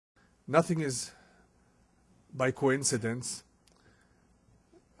Nothing is by coincidence.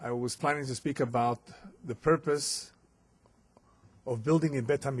 I was planning to speak about the purpose of building a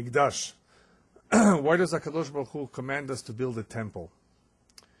Bet Hamikdash. Why does HaKadosh Baruch Hu command us to build a temple?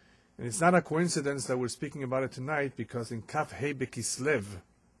 And it's not a coincidence that we're speaking about it tonight, because in Kaf Hei Bekislev,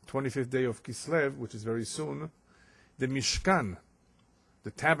 25th day of Kislev, which is very soon, the Mishkan,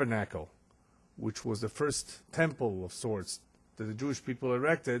 the tabernacle, which was the first temple of sorts that the Jewish people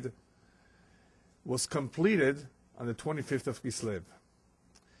erected, was completed on the 25th of Kislev.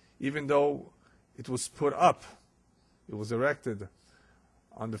 Even though it was put up, it was erected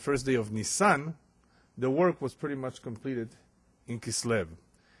on the first day of Nisan, the work was pretty much completed in Kislev.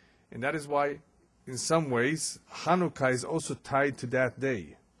 And that is why, in some ways, Hanukkah is also tied to that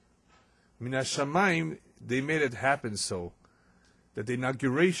day. Min HaShamayim, they made it happen so that the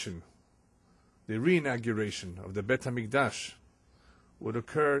inauguration, the re-inauguration of the Bet HaMikdash would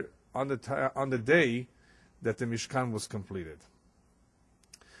occur on the day that the Mishkan was completed.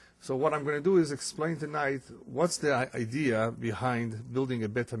 So what I'm going to do is explain tonight what's the idea behind building a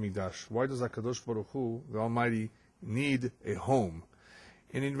Bet HaMikdash. Why does HaKadosh Baruch Hu, the Almighty, need a home?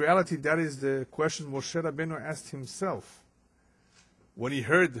 And in reality, that is the question Moshe Rabbeinu asked himself when he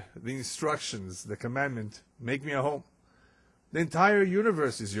heard the instructions, the commandment, make me a home. The entire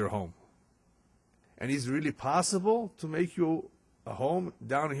universe is your home. And is it really possible to make you a home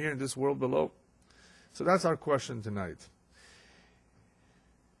down here in this world below? So that's our question tonight.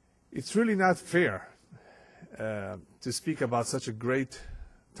 It's really not fair to speak about such a great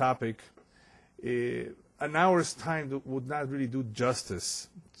topic. An hour's time would not really do justice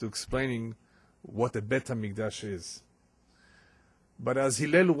to explaining what a Bet HaMikdash is. But as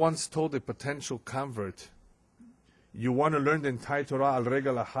Hillel once told a potential convert, you want to learn the entire Torah al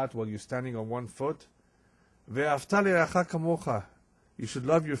regal achat while you're standing on one foot? Ve'afta le'recha kamocha. You should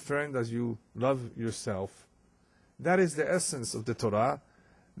love your friend as you love yourself. That is the essence of the Torah.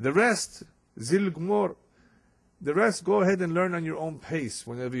 The rest, zil gmor, the rest go ahead and learn on your own pace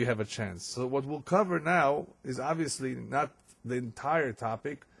whenever you have a chance. So what we'll cover now is obviously not the entire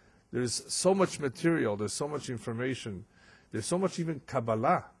topic. There's so much material, there's so much information, there's so much even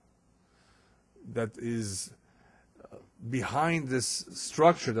Kabbalah that is behind this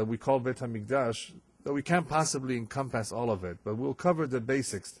structure that we call Bet HaMikdash, that we can't possibly encompass all of it. But we'll cover the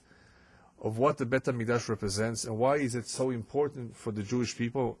basics of what the Bet HaMikdash represents and why is it so important for the Jewish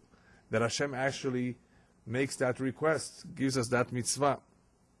people that Hashem actually makes that request, gives us that mitzvah.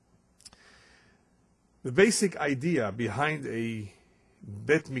 The basic idea behind a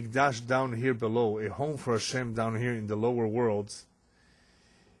Bet Mikdash down here below, a home for Hashem down here in the lower worlds,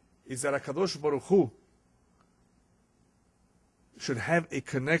 is that HaKadosh Baruch Hu should have a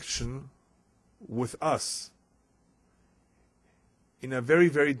connection with us in a very,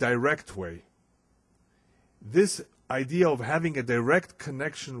 very direct way. This idea of having a direct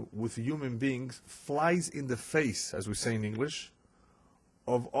connection with human beings flies in the face, as we say in English,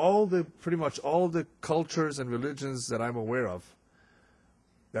 of pretty much all the cultures and religions that I'm aware of.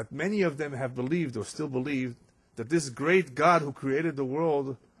 That many of them have believed or still believe that this great God who created the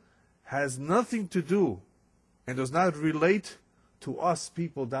world has nothing to do and does not relate to us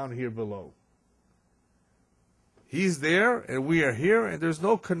people down here below. He's there and we are here, and there's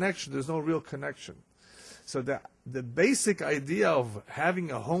no connection, there's no real connection. So the basic idea of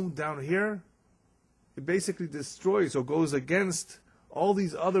having a home down here, it basically destroys or goes against all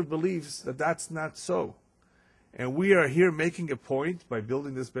these other beliefs that that's not so. And we are here making a point by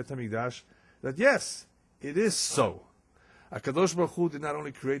building this Bet HaMikdash that yes, it is so. HaKadosh Baruch Hu did not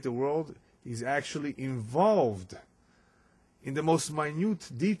only create the world, He's actually involved in the most minute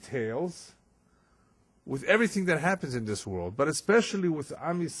details with everything that happens in this world, but especially with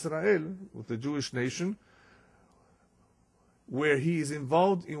Am Yisrael, with the Jewish nation, where He is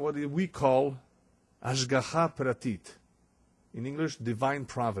involved in what we call Hashgacha Pratit. In English, divine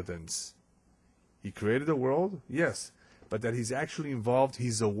providence. He created the world, yes, but that He's actually involved,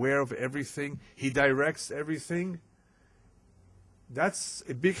 He's aware of everything, He directs everything. That's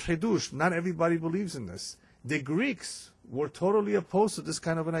a big chidush. Not everybody believes in this. The Greeks were totally opposed to this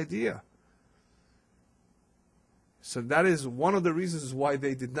kind of an idea. So that is one of the reasons why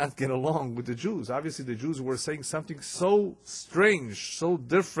they did not get along with the Jews. Obviously, the Jews were saying something so strange, so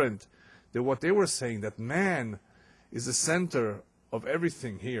different than what they were saying, that man is the center of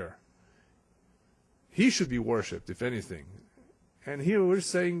everything here. He should be worshipped, if anything. And here we're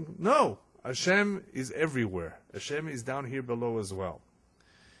saying, no, Hashem is everywhere. Hashem is down here below as well.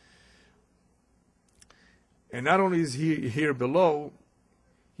 And not only is He here below,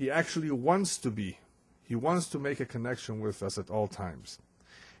 He actually wants to be. He wants to make a connection with us at all times.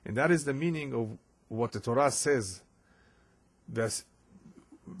 And that is the meaning of what the Torah says. Vasuli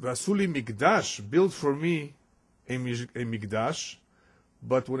Mikdash, build for me a Mikdash.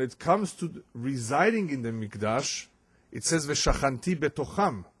 But when it comes to residing in the Mikdash, it says Veshachanti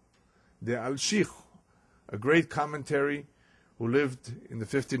betocham. The Al-Shich, a great commentary who lived in the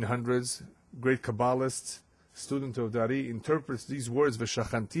 1500s, great Kabbalist, student of Dari, interprets these words,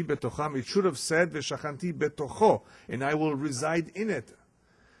 Veshachanti betocham. It should have said, Veshachanti betocho, and I will reside in it.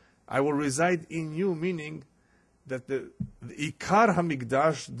 I will reside in you, meaning that the Ikar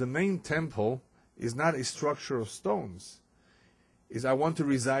HaMikdash, the main temple, is not a structure of stones. Is I want to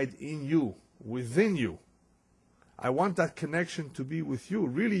reside in you, within you. I want that connection to be with you,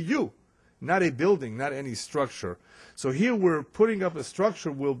 really you. Not a building, not any structure. So here we're putting up a structure,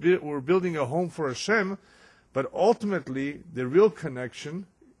 we're building a home for Hashem, but ultimately the real connection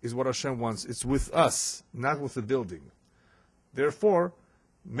is what Hashem wants. It's with us, not with the building. Therefore,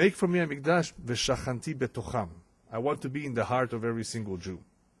 make for me a mikdash v'shachanti betocham. I want to be in the heart of every single Jew.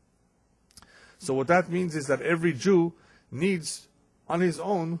 So what that means is that every Jew needs, on his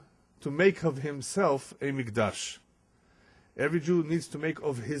own, to make of himself a mikdash. Every Jew needs to make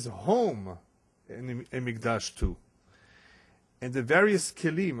of his home a mikdash too. And the various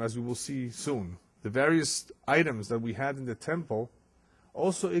kelim, as we will see soon, the various items that we had in the temple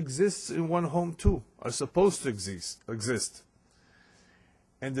also exists in one home too, are supposed to exist.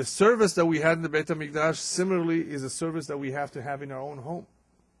 And the service that we had in the Beit HaMikdash similarly is a service that we have to have in our own home.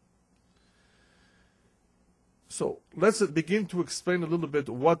 So let's begin to explain a little bit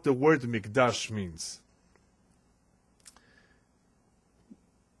what the word Mikdash means.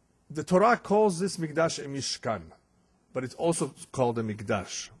 The Torah calls this Mikdash a Mishkan, but it's also called a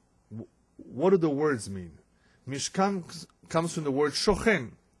Mikdash. What do the words mean? Mishkan comes from the word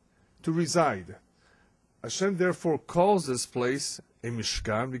shochen, to reside. Hashem therefore calls this place a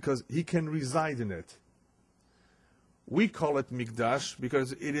Mishkan because He can reside in it. We call it Mikdash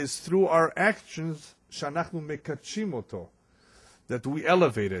because it is through our actions shanachnu mekachim oto, that we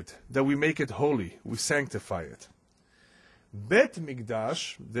elevate it, that we make it holy, we sanctify it. Bet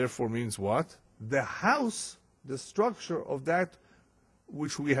Mikdash, therefore, means what? The house, the structure of that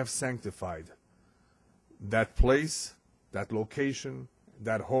which we have sanctified. That place, that location,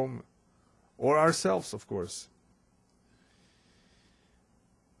 that home, or ourselves, of course.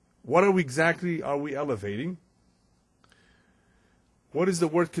 What exactly are we elevating? What is the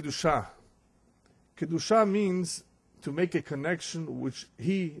word Kedusha? Kedusha means to make a connection with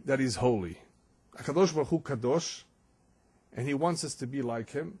He that is holy. HaKadosh Baruch Hu Kadosh, and He wants us to be like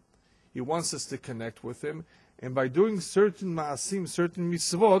Him. He wants us to connect with Him. And by doing certain ma'asim, certain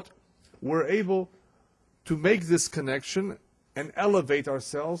mitzvot, we're able to make this connection and elevate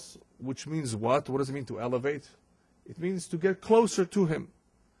ourselves, which means what? What does it mean to elevate? It means to get closer to Him.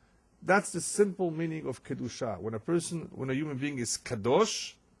 That's the simple meaning of Kedusha. When a human being is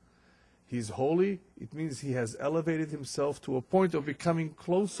Kadosh, he's holy, it means he has elevated himself to a point of becoming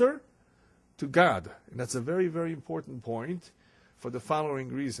closer to God. And that's a very, very important point for the following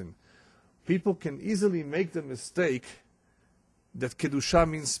reason. People can easily make the mistake that Kedusha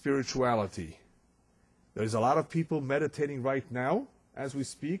means spirituality. There's a lot of people meditating right now, as we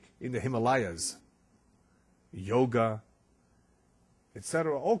speak, in the Himalayas. Yoga,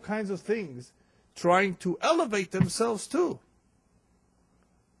 etc., all kinds of things, trying to elevate themselves too.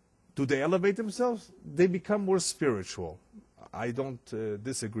 Do they elevate themselves? They become more spiritual. I don't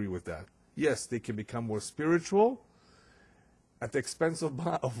disagree with that. Yes, they can become more spiritual at the expense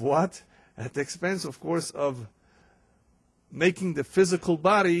of what? At the expense, of course, of making the physical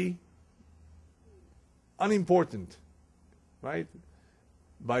body unimportant, right?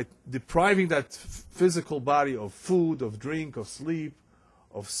 By depriving that physical body of food, of drink, of sleep,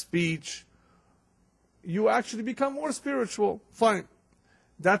 of speech, you actually become more spiritual. Fine.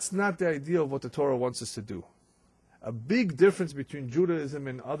 That's not the idea of what the Torah wants us to do. A big difference between Judaism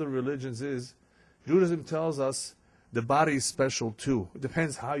and other religions is Judaism tells us the body is special too. It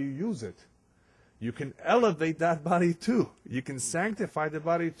depends how you use it. You can elevate that body too. You can sanctify the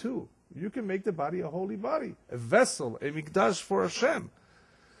body too. You can make the body a holy body, a vessel, a mikdash for Hashem.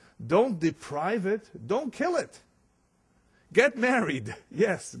 Don't deprive it. Don't kill it. Get married.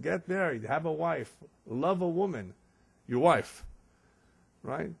 Yes, get married. Have a wife. Love a woman, your wife.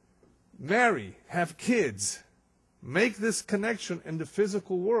 Right? Marry. Have kids. Make this connection in the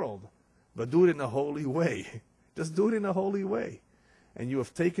physical world, but do it in a holy way. Just do it in a holy way. And you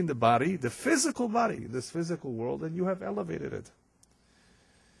have taken the body, the physical body, this physical world, and you have elevated it.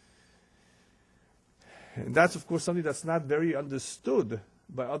 And that's, of course, something that's not very understood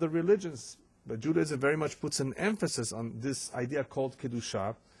by other religions. But Judaism very much puts an emphasis on this idea called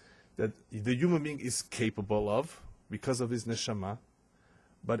Kedusha, that the human being is capable of because of his neshama,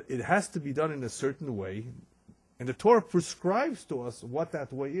 but it has to be done in a certain way, and the Torah prescribes to us what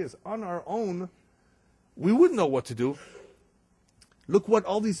that way is. On our own, we wouldn't know what to do. Look what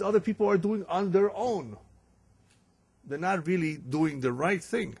all these other people are doing on their own. They're not really doing the right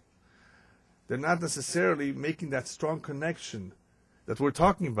thing. They're not necessarily making that strong connection that we're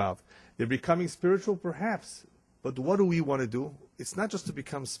talking about. They're becoming spiritual, perhaps. But what do we want to do? It's not just to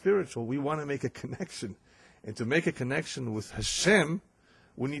become spiritual. We want to make a connection. And to make a connection with Hashem,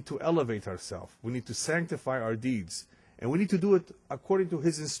 we need to elevate ourselves. We need to sanctify our deeds. And we need to do it according to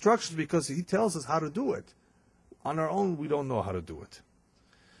His instructions, because He tells us how to do it. On our own, we don't know how to do it.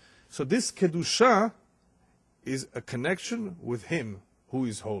 So this Kedusha is a connection with Him who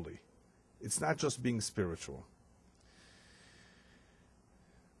is holy. It's not just being spiritual.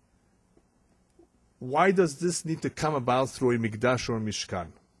 Why does this need to come about through a Mikdash or a Mishkan?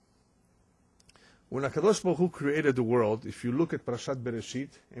 When HaKadosh Baruch Hu created the world, if you look at Parashat Bereshit,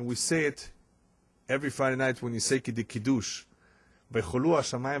 and we say it every Friday night when you say the Kiddush, V'cholu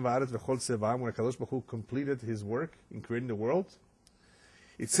hashamayim v'aretz v'chol tzevaam, when HaKadosh Baruch Hu completed His work in creating the world,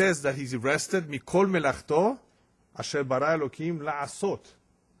 it says that He rested, Mikol melachto asher bara Elokim la'asot,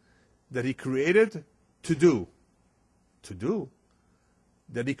 that He created to do. To do?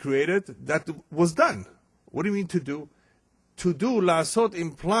 That He created, that was done. What do you mean to do? To do, la'asot,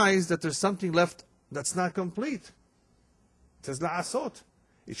 implies that there's something left that's not complete. It says la'asot.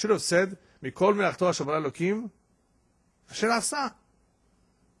 It should have said, Mikol melachto asher bara Elokim asher asa,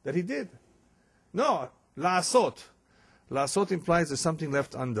 that He did. No, la'asot. La'asot implies there's something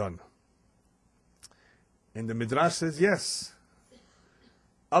left undone. And the Midrash says yes.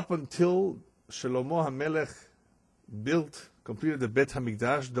 Up until Shlomo HaMelech completed the Bet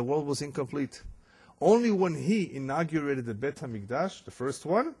HaMikdash, the world was incomplete. Only when he inaugurated the Bet HaMikdash, the first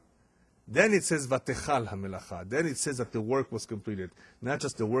one, then it says Vatechal HaMelacha. Then it says that the work was completed. Not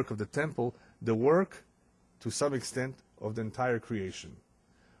just the work of the temple, the work, to some extent, of the entire creation.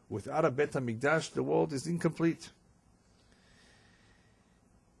 Without a Bet HaMikdash, the world is incomplete.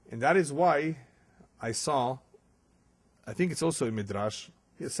 And that is why I think it's also a Midrash,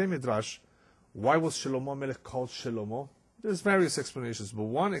 same Midrash, why was Shlomo Melech called Shlomo? There's various explanations, but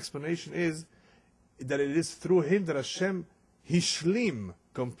one explanation is that it is through him that Hashem Hishlim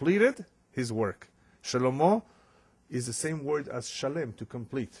completed His work. Shlomo is the same word as Shalem, to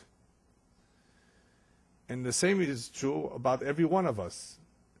complete. And the same is true about every one of us.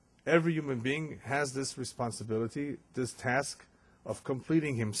 Every human being has this responsibility, this task of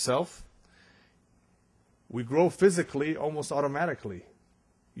completing himself. We grow physically almost automatically.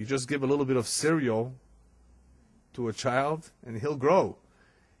 You just give a little bit of cereal to a child and he'll grow.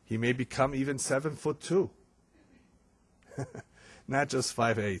 He may become even 7'2". Not just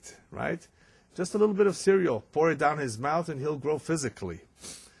 5'8", right? Just a little bit of cereal, pour it down his mouth and he'll grow physically.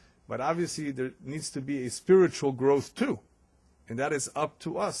 But obviously there needs to be a spiritual growth too. And that is up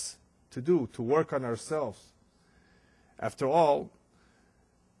to us to do, to work on ourselves. After all,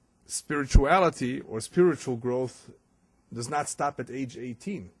 spirituality or spiritual growth does not stop at age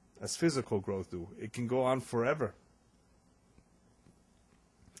 18, as physical growth do. It can go on forever.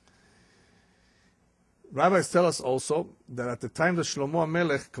 Rabbis tell us also that at the time that Shlomo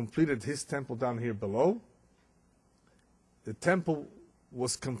HaMelech completed his temple down here below, the temple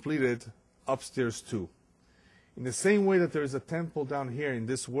was completed upstairs too. In the same way that there is a temple down here in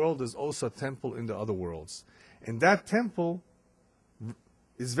this world, there's also a temple in the other worlds. And that temple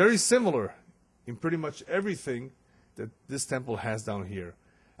is very similar in pretty much everything that this temple has down here.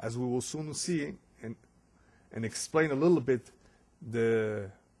 As we will soon see and explain a little bit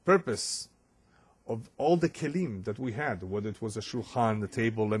the purpose of all the kelim that we had, whether it was a shulchan, the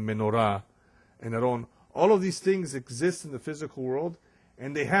table, a menorah, and aron. All of these things exist in the physical world,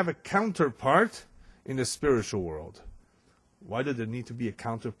 and they have a counterpart in the spiritual world. Why do there need to be a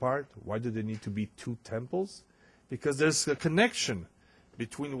counterpart? Why do there need to be two temples? Because there's a connection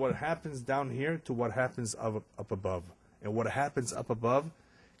between what happens down here to what happens up above. And what happens up above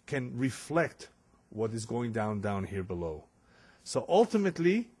can reflect what is going down here below. So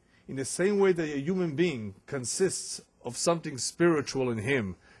ultimately, in the same way that a human being consists of something spiritual in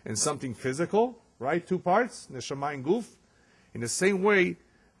him and something physical, right? Two parts, neshama and guf. In the same way,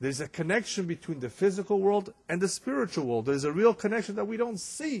 there's a connection between the physical world and the spiritual world. There's a real connection that we don't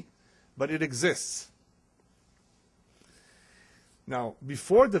see, but it exists. Now,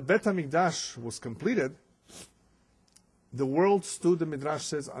 before the Bet HaMikdash was completed, the world stood, the Midrash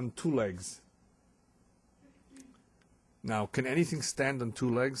says, on two legs. Now, can anything stand on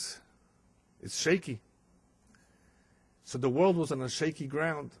two legs? It's shaky. So the world was on a shaky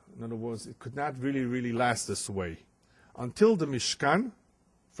ground. In other words, it could not really last this way. Until the Mishkan,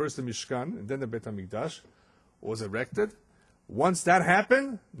 first the Mishkan and then the Bet HaMikdash, was erected. Once that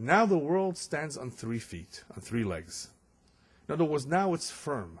happened, now the world stands on 3 feet, on 3 legs. In other words, now it's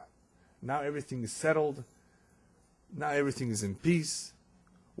firm. Now everything is settled. Now everything is in peace.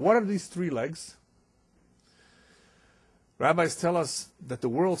 What are these 3 legs? Rabbis tell us that the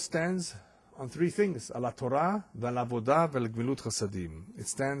world stands on 3 things: ala Torah, vel avodah, vel gmilut chasadim. It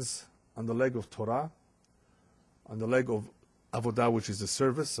stands on the leg of Torah, on the leg of avodah, which is the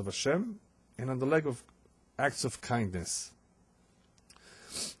service of Hashem, and on the leg of acts of kindness.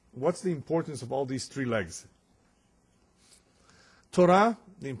 What's the importance of all these 3 legs? Torah,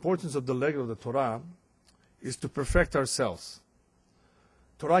 the importance of the leg of the Torah is to perfect ourselves.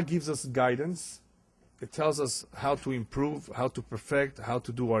 Torah gives us guidance. It tells us how to improve, how to perfect, how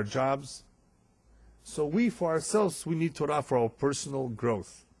to do our jobs. So we, for ourselves, we need Torah for our personal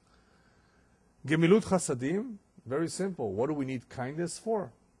growth. Gemilut chasadim, very simple. What do we need kindness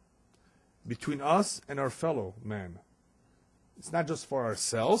for? Between us and our fellow man. It's not just for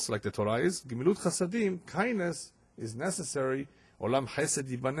ourselves, like the Torah is. Gemilut chasadim, kindness is necessary, olam chesed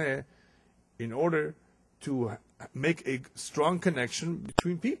yibaneh, in order to make a strong connection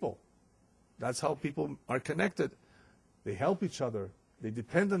between people. That's how people are connected. They help each other. They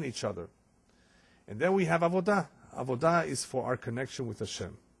depend on each other. And then we have avodah. Avodah is for our connection with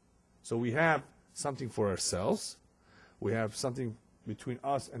Hashem. So we have something for ourselves. We have something between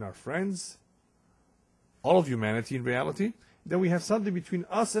us and our friends, all of humanity in reality. Then we have something between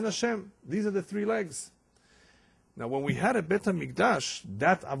us and Hashem. These are the 3 legs. Now, when we had a Bet HaMikdash,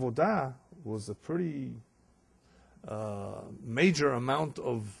 that avodah was a pretty major amount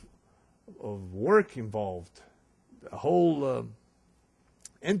of work involved. A whole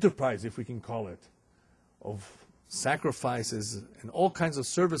enterprise, if we can call it, of sacrifices and all kinds of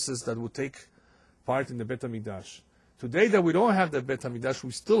services that would take part in the Bet HaMikdash. Today that we don't have the Bet HaMikdash, we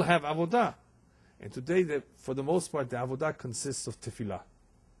still have avodah. And today, for the most part, the avodah consists of tefillah,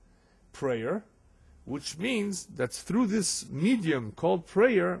 prayer, which means that through this medium called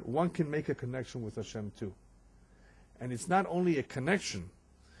prayer, one can make a connection with Hashem too. And it's not only a connection.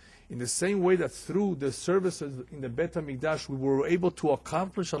 In the same way that through the services in the Bet HaMikdash, we were able to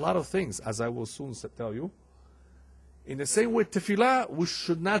accomplish a lot of things, as I will soon tell you. In the same way, tefillah, which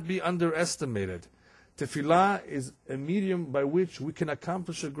should not be underestimated. Tefillah is a medium by which we can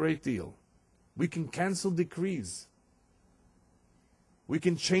accomplish a great deal. We can cancel decrees. We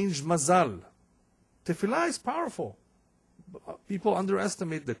can change mazal. Tefillah is powerful. People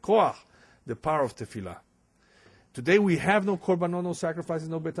underestimate the koach, the power of tefillah. Today we have no korbanot, no sacrifices,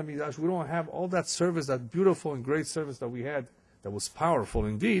 no Bet HaMikdash. We don't have all that service, that beautiful and great service that we had, that was powerful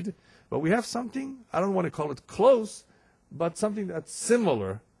indeed. But we have something, I don't want to call it close, but something that's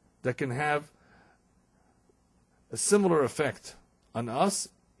similar, that can have a similar effect on us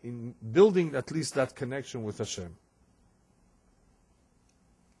in building at least that connection with Hashem.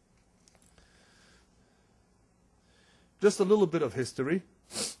 Just a little bit of history.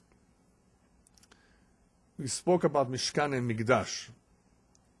 We spoke about Mishkan and Mikdash.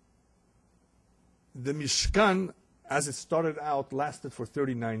 The Mishkan, as it started out, lasted for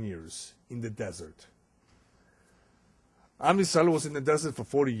 39 years in the desert. Am Yisrael was in the desert for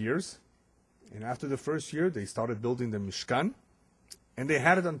 40 years. And after the first year, they started building the Mishkan. And they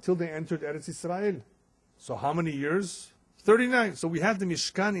had it until they entered Eretz Yisrael. So how many years? 39. So we have the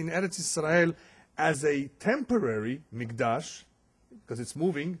Mishkan in Eretz Yisrael as a temporary Mikdash, because it's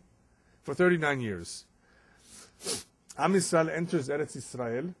moving, for 39 years. Am Yisrael enters Eretz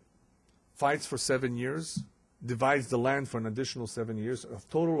Yisrael, fights for 7 years, divides the land for an additional 7 years, a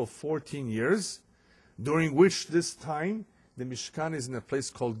total of 14 years, during which this time the Mishkan is in a place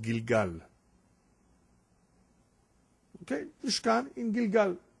called Gilgal. Okay, Mishkan in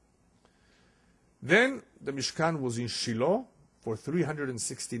Gilgal. Then the Mishkan was in Shiloh for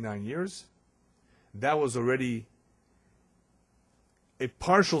 369 years. That was already a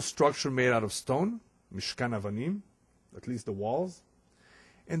partial structure made out of stone, Mishkan Avanim, at least the walls.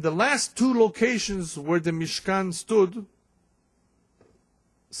 And the last 2 locations where the Mishkan stood,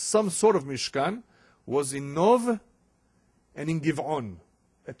 some sort of Mishkan, was in Nov and in Giv'on,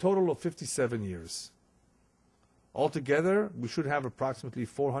 a total of 57 years. Altogether, we should have approximately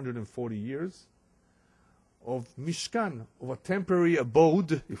 440 years of Mishkan, of a temporary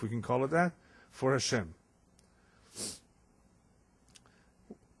abode, if we can call it that, for Hashem.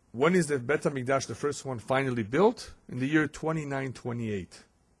 When is the Bet HaMikdash, the first one, finally built? In the year 2928.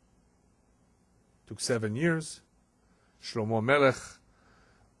 Took 7 years. Shlomo Melech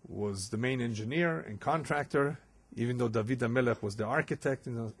was the main engineer and contractor. even though David HaMelech was the architect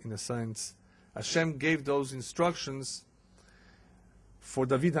in a sense. Hashem gave those instructions for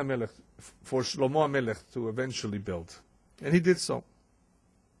David HaMelech, for Shlomo HaMelech to eventually build. And he did so.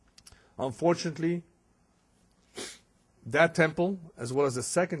 Unfortunately, that temple, as well as the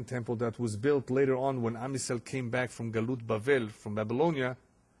second temple that was built later on when Am Yisrael came back from Galut Bavel, from Babylonia,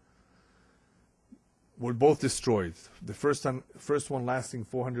 were both destroyed. The first one lasting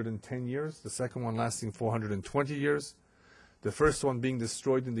 410 years, the second one lasting 420 years. The first one being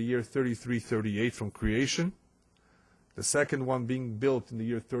destroyed in the year 3338 from creation. The second one being built in the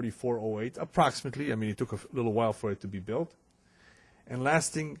year 3408, approximately. I mean, it took a little while for it to be built. And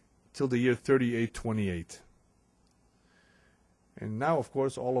lasting till the year 3828. And now, of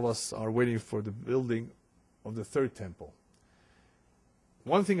course, all of us are waiting for the building of the third temple.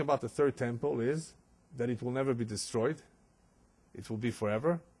 One thing about the third temple is that it will never be destroyed. It will be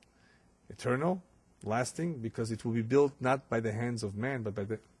forever, eternal, lasting, because it will be built not by the hands of man, but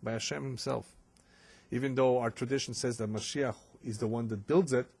by Hashem himself. Even though our tradition says that Mashiach is the one that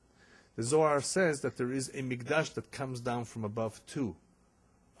builds it, the Zohar says that there is a Mikdash that comes down from above too,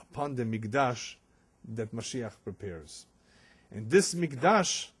 upon the Mikdash that Mashiach prepares. And this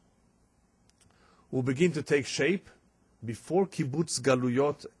Mikdash will begin to take shape before Kibbutz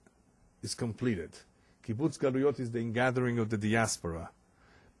Galuyot is completed. Kibbutz Galuyot is the ingathering of the diaspora.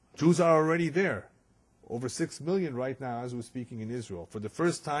 Jews are already there. Over 6 million right now as we're speaking in Israel. For the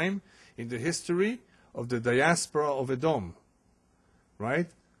first time in the history of the diaspora of Edom. Right?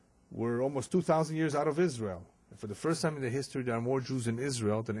 We're almost 2,000 years out of Israel. And for the first time in the history, there are more Jews in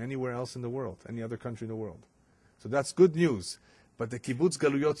Israel than anywhere else in the world, any other country in the world. So that's good news. But the Kibbutz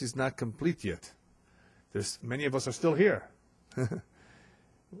Galuyot is not complete yet. Many of us are still here.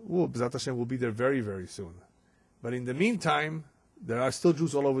 B'ezrat Hashem will be there very, very soon. But in the meantime, there are still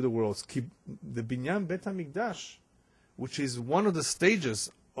Jews all over the world. The Binyan Bet HaMikdash, which is one of the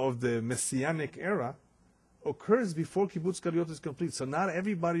stages of the Messianic era, occurs before Kibbutz Galuyot is complete. So not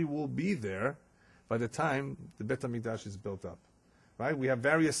everybody will be there by the time the Bet HaMikdash is built up. Right? We have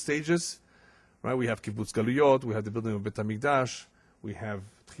various stages. Right? We have Kibbutz Galuyot, we have the building of Bet HaMikdash, we have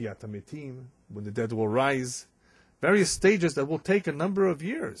Tchiyat HaMetim, when the dead will rise. Various stages that will take a number of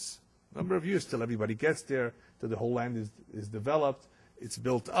years till everybody gets there, till the whole land is developed, it's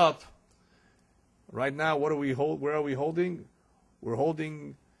built up. Right now, where are we holding? We're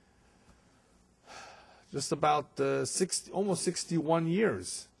holding just about almost 61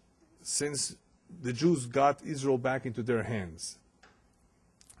 years since the Jews got Israel back into their hands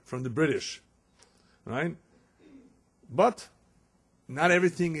from the British. Right? But not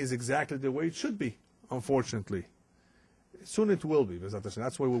everything is exactly the way it should be, unfortunately. Soon it will be.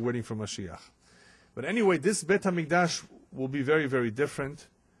 That's why we're waiting for Mashiach. But anyway, this Bet HaMikdash will be very, very different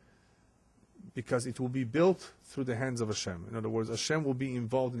because it will be built through the hands of Hashem. In other words, Hashem will be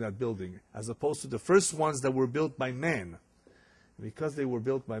involved in that building, as opposed to the first ones that were built by man. Because they were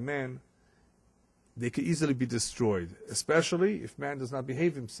built by man, they could easily be destroyed, especially if man does not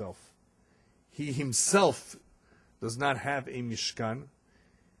behave himself. He himself does not have a Mishkan.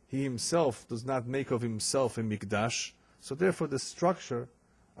 He himself does not make of himself a Mikdash. So therefore the structure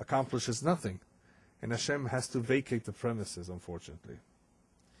accomplishes nothing. And Hashem has to vacate the premises, unfortunately.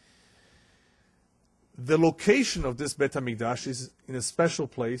 The location of this Bet HaMikdash is in a special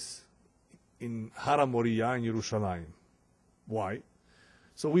place in Har HaMoriah in Yerushalayim. Why?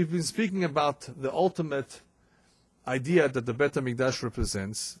 So we've been speaking about the ultimate idea that the Bet HaMikdash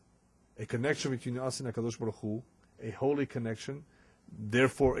represents, a connection between us and HaKadosh Baruch Hu, a holy connection,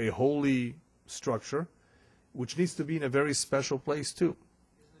 therefore a holy structure, which needs to be in a very special place too.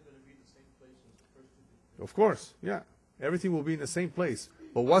 Isn't it going to be the same place as the first two? Of course, yeah. Everything will be in the same place.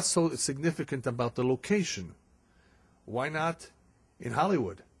 But what's so significant about the location? Why not in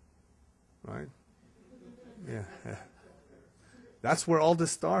Hollywood? Right? Yeah. That's where all the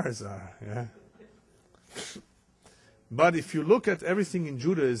stars are. Yeah. But if you look at everything in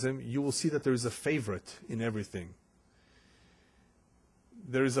Judaism, you will see that there is a favorite in everything.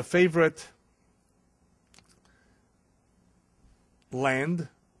 There is a favorite land.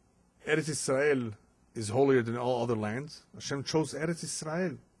 Eretz Israel is holier than all other lands. Hashem chose Eretz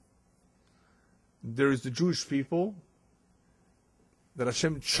Israel. There is the Jewish people that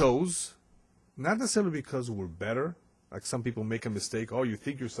Hashem chose, not necessarily because we're better, like some people make a mistake, oh, you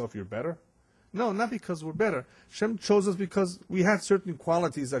think yourself you're better? No, not because we're better. Hashem chose us because we had certain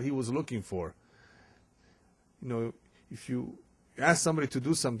qualities that He was looking for. You know, if you ask somebody to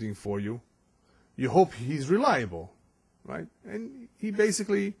do something for you, you hope he's reliable, right? And He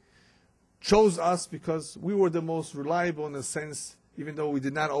basically chose us because we were the most reliable in a sense, even though we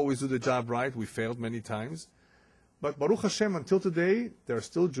did not always do the job right, we failed many times. But Baruch Hashem, until today, there are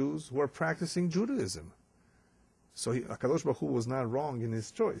still Jews who are practicing Judaism. So HaKadosh Baruch Hu was not wrong in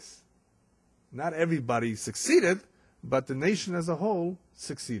his choice. Not everybody succeeded, but the nation as a whole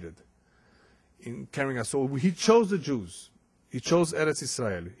succeeded in carrying us. So he chose the Jews. He chose Eretz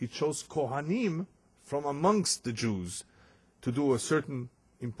Israel. He chose Kohanim from amongst the Jews to do a certain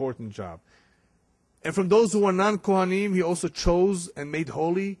important job. And from those who are non-Kohanim, he also chose and made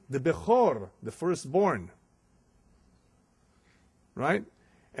holy the Bechor, the firstborn. Right?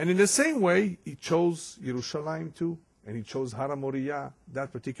 And in the same way, he chose Yerushalayim too, and he chose Har HaMoriah,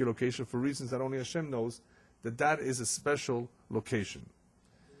 that particular location, for reasons that only Hashem knows, that is a special location.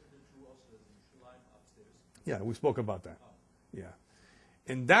 Yeah, we spoke about that. Yeah.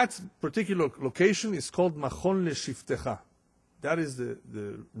 And that particular location is called Machon LeShiftecha. That is the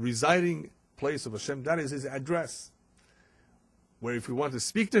residing place of Hashem. That is his address. Where if we want to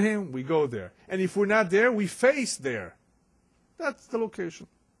speak to him, we go there. And if we're not there, we face there. That's the location.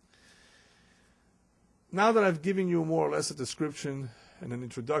 Now that I've given you more or less a description and an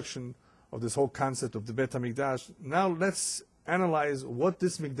introduction of this whole concept of the Bet HaMikdash, now let's analyze what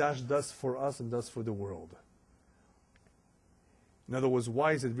this Mikdash does for us and does for the world. In other words,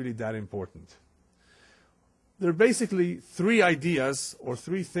 why is it really that important? There are basically three ideas or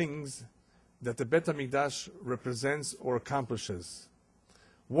three things that the Bet HaMikdash represents or accomplishes.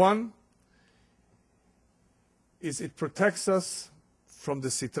 One is it protects us from the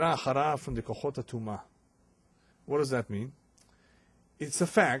Sitra Achara, from the Kochot HaTumah. What does that mean? It's a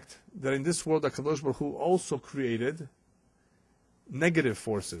fact that in this world, HaKadosh Baruch Hu also created negative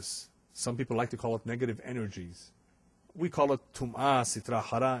forces. Some people like to call it negative energies. We call it Tum'ah, Sitra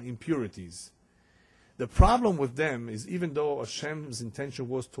Achara, impurities. The problem with them is, even though Hashem's intention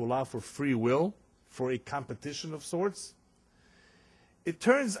was to allow for free will, for a competition of sorts, it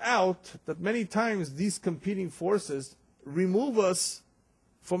turns out that many times these competing forces remove us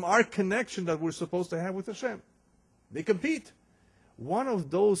from our connection that we're supposed to have with Hashem. They compete. One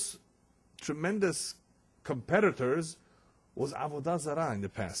of those tremendous competitors was Avodah Zarah in the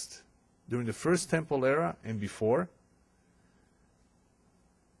past, during the first temple era and before.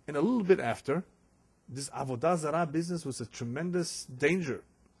 And a little bit after, this Avodah Zarah business was a tremendous danger.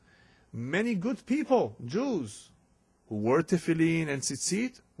 Many good people, Jews, who wore tefillin and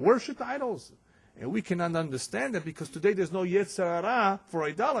tzitzit, worshipped idols. And we cannot understand that because today there's no Yetzer Hara for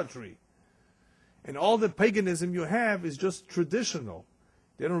idolatry. And all the paganism you have is just traditional.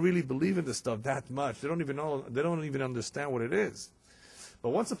 They don't really believe in this stuff that much. They don't even understand what it is. But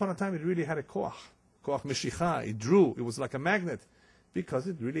once upon a time, it really had a koach meshicha. It drew. It was like a magnet, because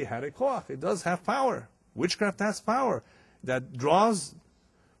it really had a koach. It does have power. Witchcraft has power that draws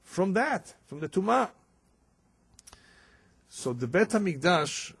from that, from the tumah. So the Bet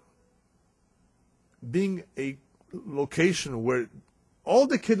HaMikdash, being a location where all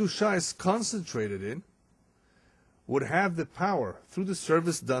the Kedusha is concentrated in, would have the power, through the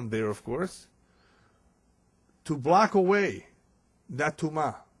service done there, of course, to block away that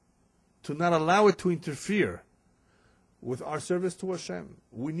Tumah, to not allow it to interfere with our service to Hashem.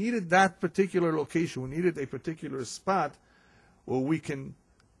 We needed that particular location. We needed a particular spot where we can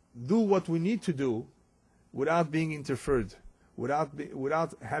do what we need to do without being interfered,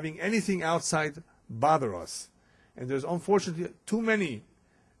 without having anything outside bother us. And there's unfortunately too many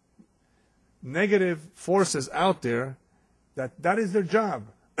negative forces out there that is their job,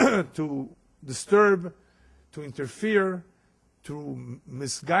 to disturb, to interfere, to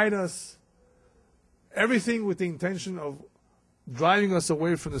misguide us, everything with the intention of driving us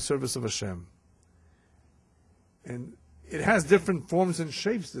away from the service of Hashem. And it has different forms and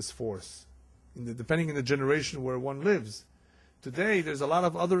shapes, this force, depending on the generation where one lives. Today, there's a lot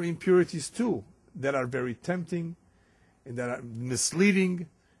of other impurities too that are very tempting and that are misleading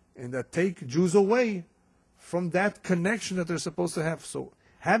and that take Jews away from that connection that they're supposed to have. So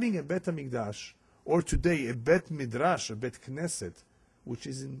having a Bet HaMikdash, or today a Bet Midrash, a Bet Knesset, which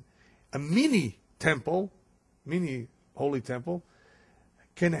is in a mini temple, mini holy temple,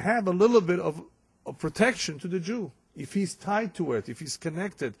 can have a little bit of protection to the Jew. If he's tied to it, if he's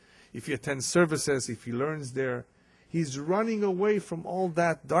connected, if he attends services, if he learns there, he's running away from all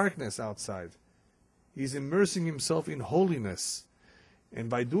that darkness outside. He's immersing himself in holiness. And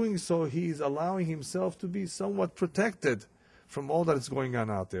by doing so, he's allowing himself to be somewhat protected from all that is going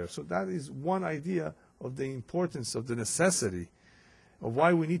on out there. So that is one idea of the importance, of the necessity, of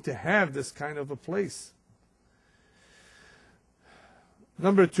why we need to have this kind of a place.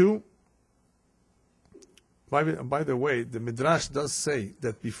 Number two, by the way, the Midrash does say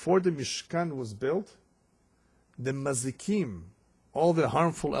that before the Mishkan was built, the Mazikim, all the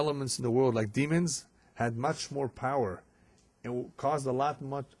harmful elements in the world like demons, had much more power and caused a lot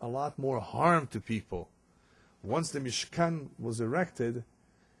more harm to people. Once the Mishkan was erected,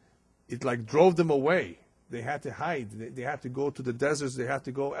 it like drove them away. They had to hide. They had to go to the deserts. They had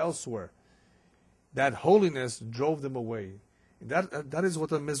to go elsewhere. That holiness drove them away. And that is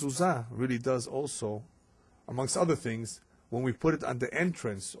what a mezuzah really does also, amongst other things, when we put it on the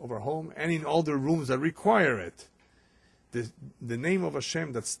entrance of our home and in all the rooms that require it. The name of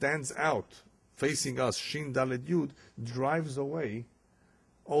Hashem that stands out, facing us, Shin Dalet Yud, drives away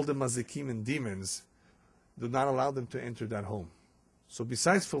all the mazikim and demons, do not allow them to enter that home. So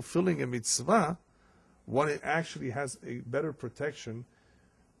besides fulfilling a mitzvah, one actually has a better protection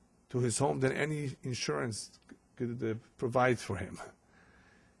to his home than any insurance could provide for him.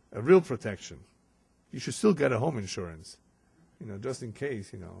 A real protection. You should still get a home insurance, just in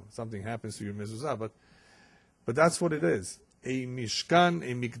case, something happens to your mezuzah. But that's what it is. A mishkan,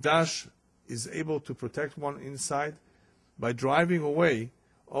 a mikdash, is able to protect one inside by driving away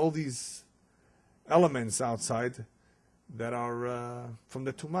all these elements outside that are from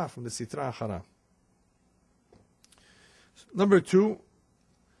the tumah, from the sitra achara. Number 2,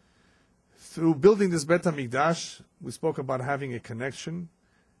 through building this Bet HaMikdash, we spoke about having a connection.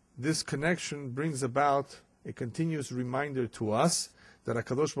 This connection brings about a continuous reminder to us that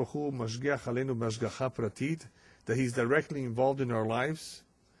HaKadosh Baruch Hu mashgiach aleinu b'hashgacha pratit, that He's directly involved in our lives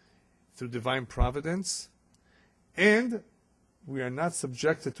through divine providence, and we are not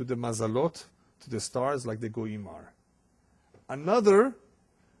subjected to the mazalot, to the stars like the goyim are. Another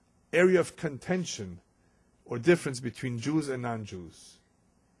area of contention or difference between Jews and non-Jews.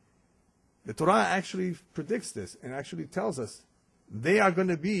 The Torah actually predicts this and actually tells us they are going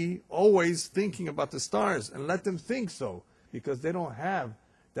to be always thinking about the stars, and let them think so, because they don't have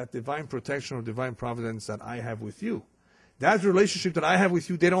that divine protection or divine providence that I have with you. That relationship that I have with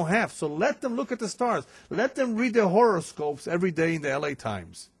you, they don't have. So let them look at the stars. Let them read their horoscopes every day in the LA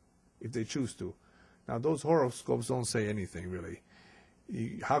Times, if they choose to. Now, those horoscopes don't say anything, really.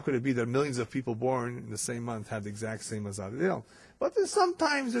 How could it be that millions of people born in the same month have the exact same mazal? They don't. But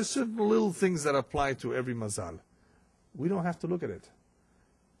sometimes there's certain little things that apply to every mazal. We don't have to look at it.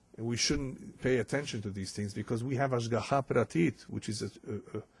 And we shouldn't pay attention to these things because we have Hashgacha Pratit, which is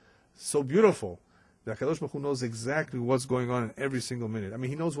so beautiful. That HaKadosh Baruch Hu knows exactly what's going on in every single minute. I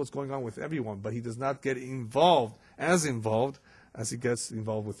mean, He knows what's going on with everyone, but He does not get involved as He gets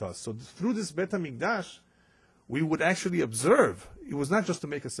involved with us. So through this Bet HaMikdash, we would actually observe. It was not just to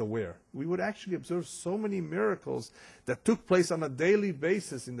make us aware. We would actually observe so many miracles that took place on a daily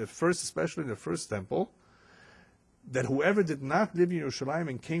basis especially in the first temple, that whoever did not live in Yerushalayim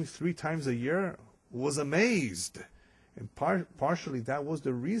and came 3 times a year was amazed. And partially that was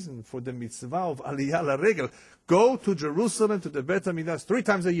the reason for the mitzvah of Aliyah LaRegel. Go to Jerusalem, to the Bet HaMikdash 3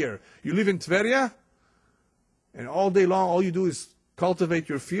 times a year. You live in Tveria, and all day long all you do is cultivate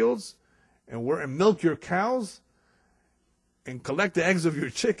your fields and milk your cows and collect the eggs of your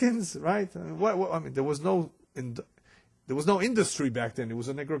chickens, right? I mean, there was no industry back then. It was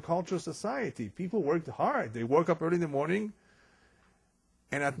an agricultural society. People worked hard. They woke up early in the morning,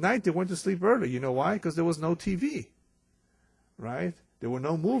 and at night they went to sleep early. You know why? Because there was no TV, right? There were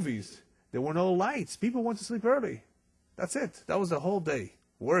no movies. There were no lights. People went to sleep early. That's it. That was the whole day.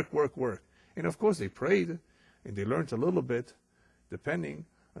 Work, work, work. And of course they prayed, and they learned a little bit, depending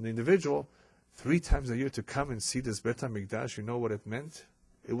on the individual. 3 times a year to come and see this Bet HaMikdash, you know what it meant?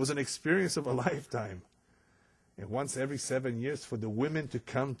 It was an experience of a lifetime. And once every 7 years for the women to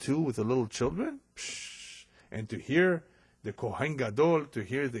come too with the little children, and to hear the Kohen Gadol, to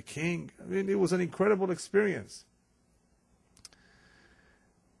hear the king. I mean, it was an incredible experience.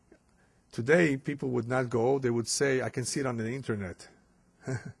 Today, people would not go. They would say, I can see it on the internet.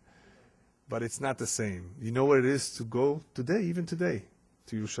 But it's not the same. You know what it is to go today, even today,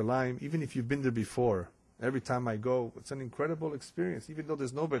 to Yerushalayim, even if you've been there before. Every time I go, it's an incredible experience, even though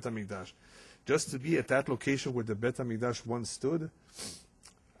there's no Bet HaMikdash. Just to be at that location where the Bet HaMikdash once stood,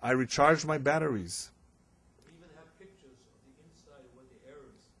 I recharged my batteries. We even have pictures of the inside of what the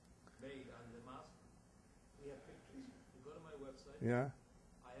Arabs made on the mosque. We have pictures. You go to my website. Yeah.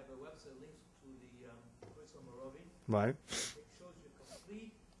 I have a website linked to the Kurtzal Moravi. Right. It shows you a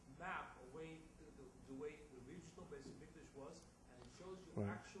complete map of the way the original base of Hamikdash was, and it shows you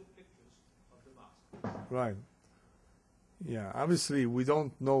actual pictures of the mosque. Right. Yeah, obviously we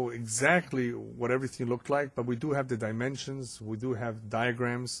don't know exactly what everything looked like, but we do have the dimensions, we do have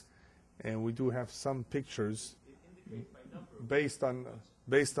diagrams, and we do have some pictures based on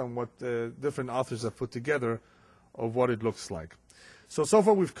what different authors have put together of what it looks like. So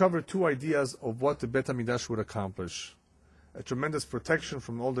far we've covered 2 ideas of what the Bet HaMikdash would accomplish. A tremendous protection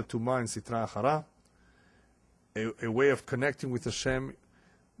from all the Tumah and Sitra Achara, a way of connecting with Hashem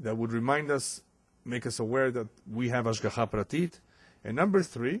that would remind us, make us aware that we have Hashgacha Pratit. And number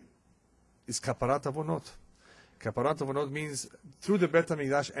 3 is Kaparat Avonot. Kaparat Avonot means through the Bet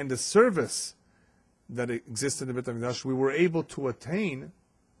HaMikdash and the service that exists in the Bet HaMikdash, we were able to attain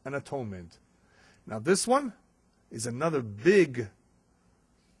an atonement. Now this one is another big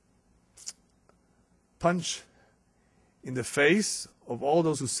punch in the face of all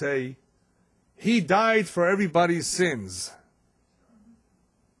those who say, He died for everybody's sins.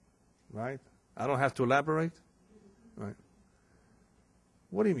 Right? I don't have to elaborate. Right?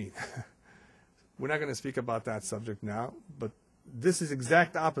 What do you mean? We're not going to speak about that subject now, but this is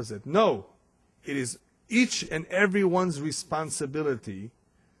exact opposite. No, it is each and everyone's responsibility.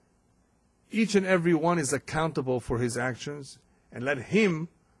 Each and every one is accountable for his actions, and let him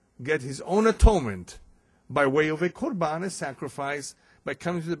get his own atonement by way of a korban, a sacrifice, by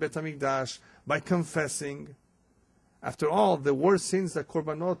coming to the Bet HaMikdash, by confessing. After all, there were sins that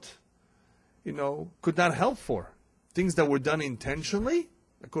korbanot, could not help for. Things that were done intentionally,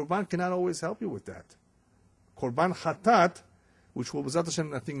 the korban cannot always help you with that. Korban chatat, which will,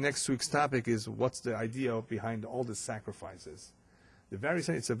 I think next week's topic is what's the idea behind all the sacrifices.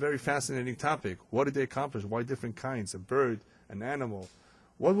 It's a very fascinating topic. What did they accomplish? Why different kinds? A bird, an animal.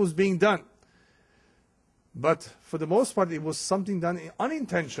 What was being done? But for the most part, it was something done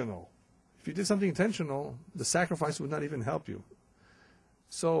unintentional. If you did something intentional, the sacrifice would not even help you.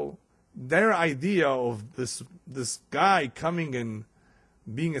 So their idea of this guy coming and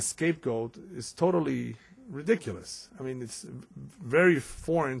being a scapegoat is totally ridiculous. I mean, it's very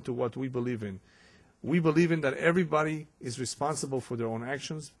foreign to what we believe in. We believe in that everybody is responsible for their own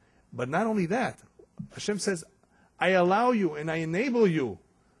actions. But not only that, Hashem says, I allow you and I enable you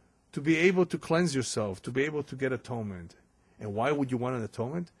to be able to cleanse yourself, to be able to get atonement. And why would you want an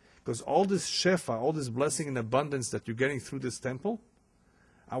atonement? Because all this shefa, all this blessing and abundance that you're getting through this temple,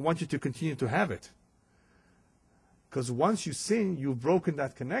 I want you to continue to have it. Because once you sin, you've broken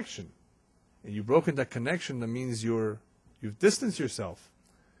that connection. And you've broken that connection, that means you've distanced yourself.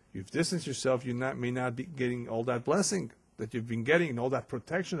 You've distanced yourself, may not be getting all that blessing that you've been getting and all that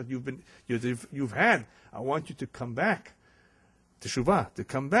protection that you've had. I want you to come back. Teshuvah, to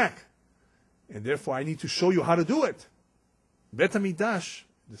come back. And therefore I need to show you how to do it. Bet HaMikdash,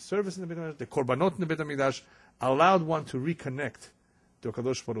 the service in the Bet HaMikdash, the korbanot in the Bet HaMikdash, allowed one to reconnect to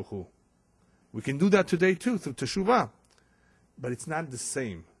HaKadosh Baruch Hu. We can do that today too, through Teshuvah. But it's not the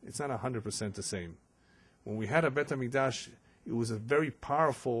same. It's not 100% the same. When we had a Bet HaMikdash, it was a very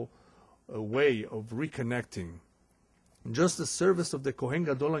powerful way of reconnecting. Just the service of the Kohen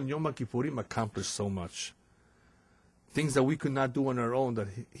Gadol and Yom Kippurim accomplished so much. Things that we could not do on our own, that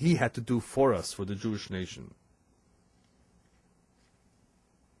he had to do for us, for the Jewish nation.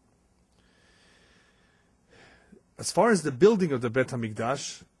 As far as the building of the Bet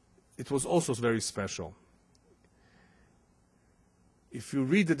HaMikdash, it was also very special. If you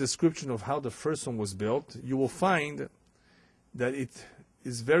read the description of how the first one was built, you will find that it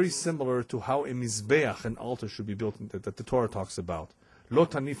is very similar to how a mizbeach, an altar, should be built, that the Torah talks about. Lo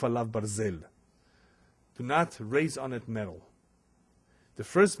tanif alav barzel. Do not raise on it metal. The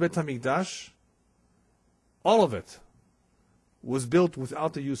first Bet HaMikdash, all of it, was built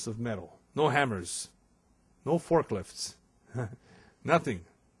without the use of metal. No hammers, no forklifts, nothing.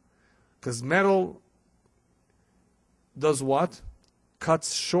 Because metal does what?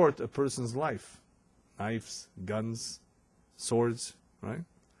 Cuts short a person's life. Knives, guns, swords, right?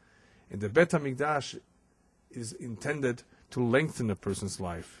 And the Bet HaMikdash is intended to lengthen a person's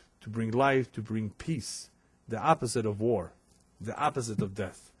life, to bring peace, the opposite of war, the opposite of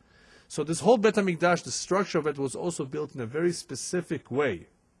death. So this whole Bet HaMikdash, the structure of it, was also built in a very specific way.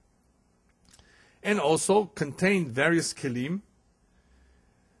 And also contained various kelim,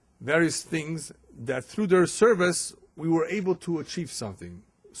 various things that through their service we were able to achieve something.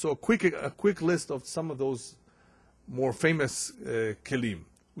 So a quick list of some of those more famous kelim.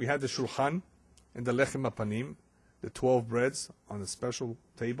 We had the shulchan and the lechem apanim, the 12 breads on a special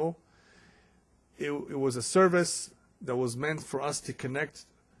table. It was a service that was meant for us to connect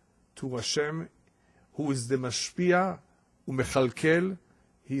to Hashem, who is the mashpia umechalkel.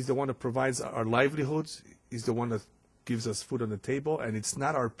 He's the one that provides our livelihoods. He's the one that gives us food on the table, and it's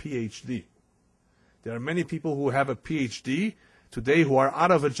not our PhD. There are many people who have a PhD today who are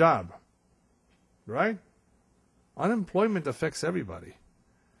out of a job. Right? Unemployment affects everybody.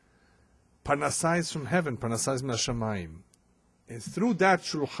 Parnasai is from heaven, Parnasai is min hashamayim. And through that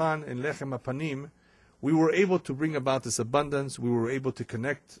shulchan and lechem apanim, we were able to bring about this abundance. We were able to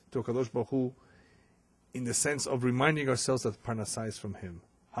connect to HaKadosh Baruch Hu in the sense of reminding ourselves that Parnasai is from Him.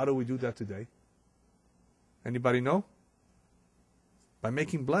 How do we do that today? Anybody know? By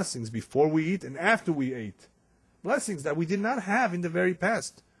making blessings before we eat and after we ate. Blessings that we did not have in the very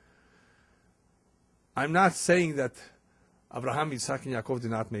past. I'm not saying that Abraham, Isaac, and Yaakov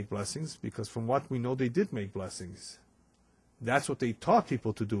did not make blessings, because from what we know, they did make blessings. That's what they taught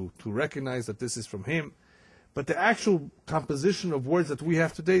people to do, to recognize that this is from him. But the actual composition of words that we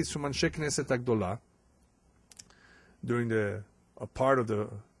have today is from Anshe Knesset Agdolah, during a part of the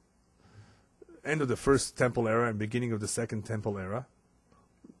end of the first temple era and beginning of the second temple era.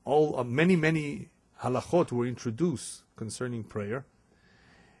 Many halachot were introduced concerning prayer.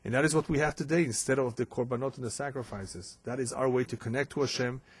 And that is what we have today instead of the korbanot and the sacrifices. That is our way to connect to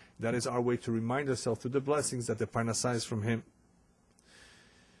Hashem. That is our way to remind ourselves through the blessings that the parnasah is from Him.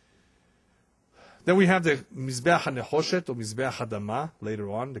 Then we have the Mizbeach HaNechoshet or Mizbeach HaDama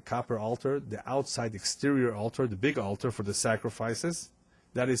later on, the copper altar, the outside exterior altar, the big altar for the sacrifices.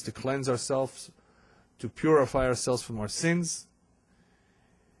 That is to cleanse ourselves, to purify ourselves from our sins,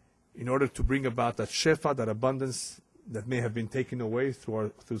 in order to bring about that shefa, that abundance that may have been taken away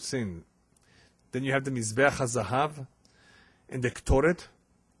through sin. Then you have the Mizbeach HaZahav and the Ktoret,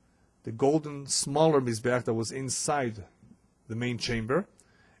 the golden, smaller Mizbeach that was inside the main chamber,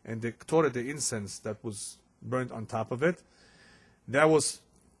 and the Ktoret, the incense that was burnt on top of it. That was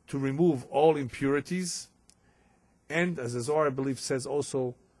to remove all impurities, and as the Zohar, I believe, says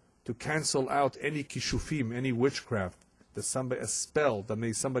also to cancel out any kishufim, any witchcraft, that a spell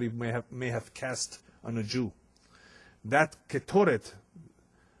that somebody may have cast on a Jew. That Ketoret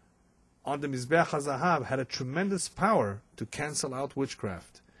on the Mizbeach HaZahav had a tremendous power to cancel out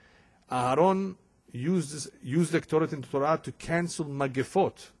witchcraft. Aharon used the Ketoret in the Torah to cancel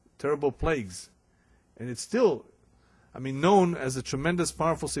magefot, terrible plagues. And it's still, known as a tremendous,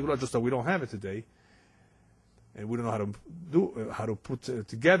 powerful segula, just that we don't have it today. And we don't know how to put it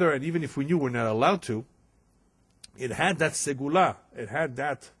together. And even if we knew, we're not allowed to. It had that segula, it had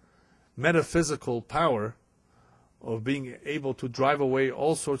that metaphysical power of being able to drive away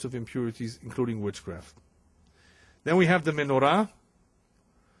all sorts of impurities, including witchcraft. Then we have the menorah,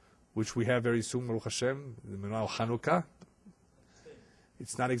 which we have very soon, Baruch Hashem, the menorah of Hanukkah.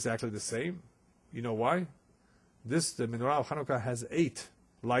 It's not exactly the same. You know why? The menorah of Hanukkah has 8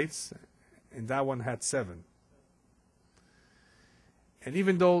 lights, and that one had 7. And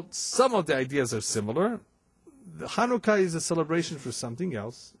even though some of the ideas are similar, the Hanukkah is a celebration for something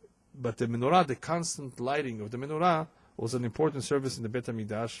else, but the menorah, the constant lighting of the menorah, was an important service in the Bet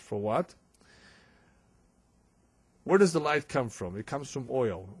HaMikdash for what? Where does the light come from? It comes from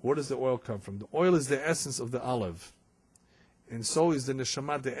oil. Where does the oil come from? The oil is the essence of the olive. And so is the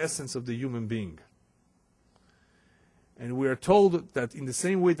neshama, the essence of the human being. And we are told that in the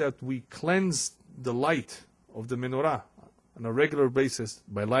same way that we cleanse the light of the menorah on a regular basis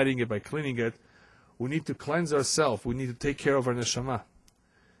by lighting it, by cleaning it, we need to cleanse ourselves. We need to take care of our neshama,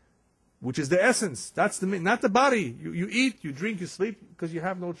 which is the essence. That's not the body. You eat, you drink, you sleep because you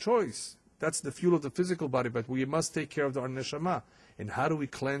have no choice. That's the fuel of the physical body, but we must take care of our neshama. And how do we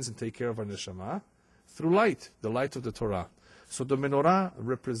cleanse and take care of our neshama? Through light, the light of the Torah. So the menorah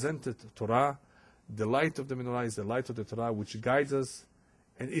represented Torah. The light of the menorah is the light of the Torah, which guides us.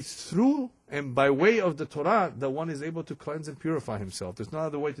 And it's through and by way of the Torah that one is able to cleanse and purify himself. There's no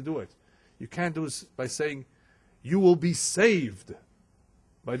other way to do it. You can't do it by saying, you will be saved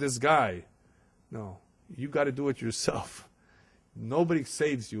by this guy. No, you got to do it yourself. Nobody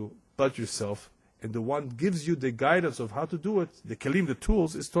saves you but yourself. And the one gives you the guidance of how to do it, the kelim, the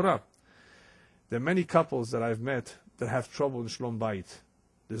tools, is Torah. There are many couples that I've met that have trouble in Shlom Bayit.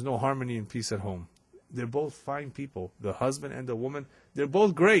 There's no harmony and peace at home. They're both fine people. The husband and the woman, they're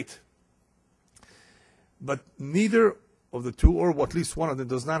both great. But neither of the two, or at least one of them,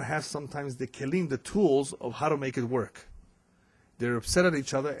 does not have sometimes the kelim, the tools of how to make it work. They're upset at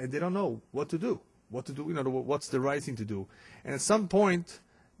each other and they don't know what to do. What's the right thing to do. And at some point,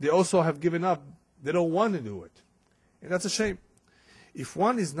 they also have given up. They don't want to do it. And that's a shame. If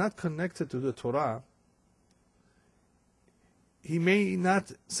one is not connected to the Torah, he may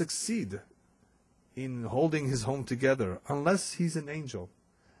not succeed in holding his home together unless he's an angel.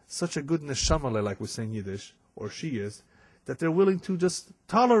 Such a good neshamale, like we say in Yiddish, or she is, that they're willing to just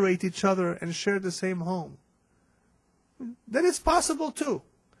tolerate each other and share the same home. Then it's possible too.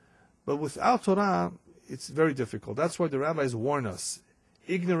 But without Torah, it's very difficult. That's why the rabbis warn us.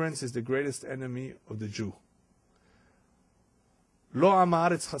 Ignorance is the greatest enemy of the Jew. Lo am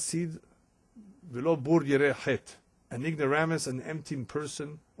haaretz chasid velo bur yereh het. An ignoramus, an empty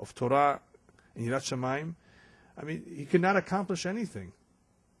person of Torah and Yirat Shamayim, he cannot accomplish anything.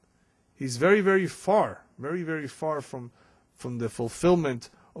 He's very, very far from the fulfillment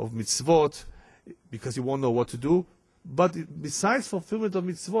of mitzvot because he won't know what to do. But besides fulfillment of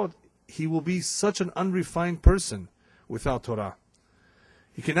mitzvot, he will be such an unrefined person without Torah.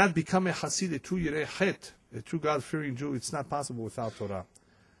 He cannot become a Hasid, a true Yirei Het, a true God-fearing Jew. It's not possible without Torah.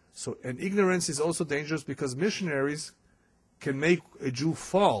 So, and ignorance is also dangerous because missionaries can make a Jew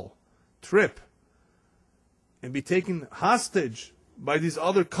fall, trip, and be taken hostage by these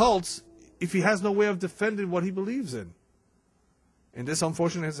other cults if he has no way of defending what he believes in. And this,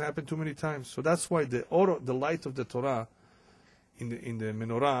 unfortunately, has happened too many times. So that's why the Ohr, the light of the Torah in the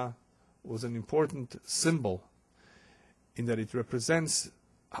menorah, was an important symbol in that it represents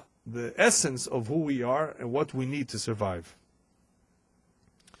the essence of who we are and what we need to survive.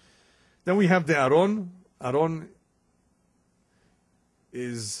 Then we have the Aron. Aron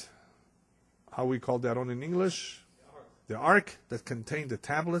is how we call the Aron in English. The ark that contained the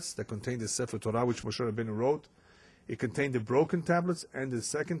tablets, that contained the Sefer Torah, which Moshe Rabbeinu wrote. It contained the broken tablets and the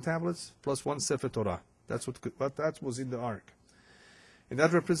second tablets, plus one Sefer Torah. That's what that was in the ark. And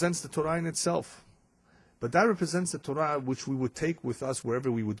that represents the Torah in itself. But that represents the Torah which we would take with us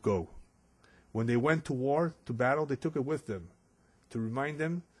wherever we would go. When they went to war, to battle, they took it with them to remind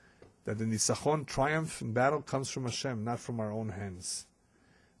them that the Nisachon, triumph in battle, comes from Hashem, not from our own hands.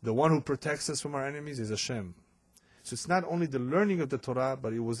 The one who protects us from our enemies is Hashem. So it's not only the learning of the Torah,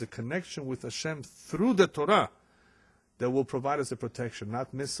 but it was a connection with Hashem through the Torah that will provide us the protection.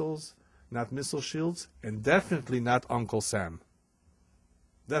 Not missiles, not missile shields, and definitely not Uncle Sam.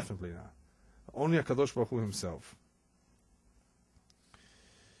 Definitely not. Only HaKadosh Baruch Hu himself.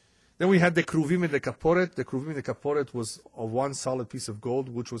 Then we had the Kruvim and the Kaporet. The Kruvim and the Kaporet was of one solid piece of gold,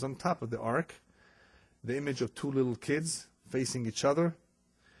 which was on top of the ark. The image of two little kids facing each other,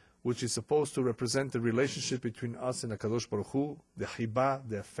 which is supposed to represent the relationship between us and HaKadosh Baruch Hu, the chibah,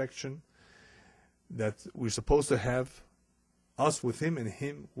 the affection that we're supposed to have, us with him and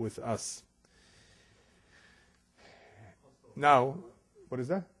him with us. Now, what is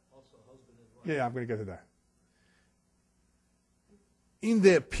that? Also, husband and wife. Yeah, I'm going to get to that. In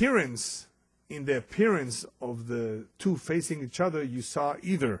the appearance of the two facing each other, you saw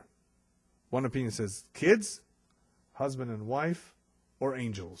either, one opinion says kids, husband and wife, or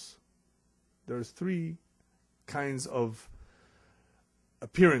angels. There's three kinds of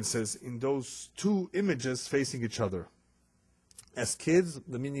appearances in those two images facing each other. As kids,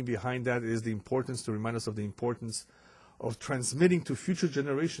 the meaning behind that is the importance, to remind us of the importance of transmitting to future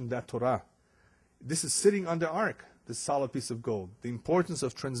generation that Torah. This is sitting on the ark, this solid piece of gold. The importance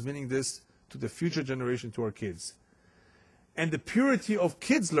of transmitting this to the future generation, to our kids. And the purity of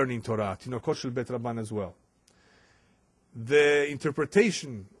kids learning Torah, Tinokot Shel Bet Rabban as well. The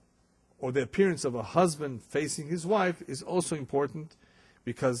interpretation or the appearance of a husband facing his wife is also important,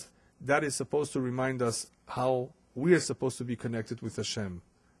 because that is supposed to remind us how we are supposed to be connected with Hashem.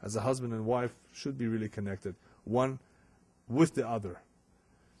 As a husband and wife should be really connected, one with the other,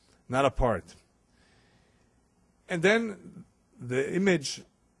 not apart. And then the image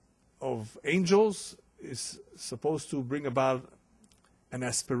of angels is supposed to bring about an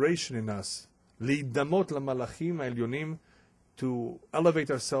aspiration in us, Lidamot lamalachim ha'elyonim, to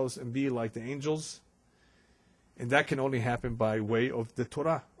elevate ourselves and be like the angels. And that can only happen by way of the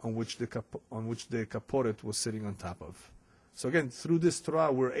Torah on which the Kaporet was sitting on top of. So again, through this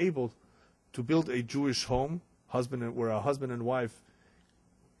Torah, we're able to build a Jewish home, where a husband and wife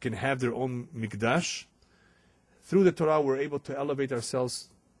can have their own Mikdash. Through the Torah, we're able to elevate ourselves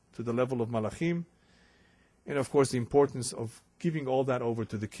to the level of Malachim. And of course, the importance of giving all that over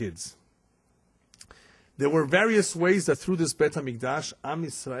to the kids. There were various ways that through this Bet HaMikdash, Am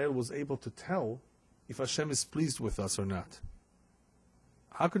Yisrael was able to tell if Hashem is pleased with us or not.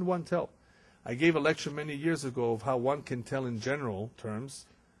 How could one tell? I gave a lecture many years ago of how one can tell in general terms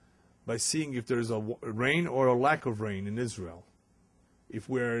by seeing if there is a rain or a lack of rain in Israel. If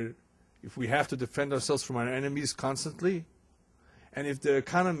we have to defend ourselves from our enemies constantly, and if the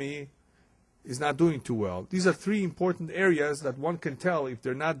economy is not doing too well. These are three important areas that one can tell if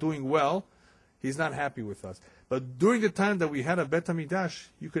they're not doing well, he's not happy with us. But during the time that we had a Bet HaMikdash,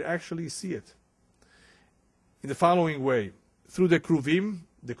 you could actually see it in the following way. Through the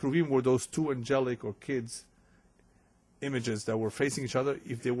Kruvim were those two angelic or kids images that were facing each other.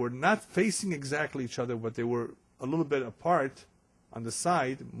 If they were not facing exactly each other, but they were a little bit apart on the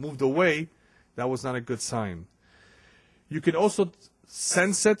side, moved away, that was not a good sign. You can also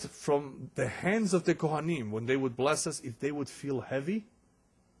sense it from the hands of the Kohanim. When they would bless us, if they would feel heavy,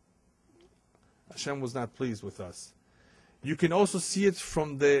 Hashem was not pleased with us. You can also see it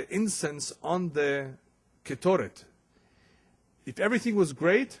from the incense on the Ketoret. If everything was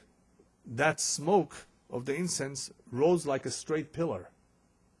great, that smoke of the incense rose like a straight pillar.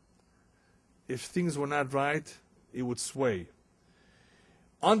 if things were not right, it would sway.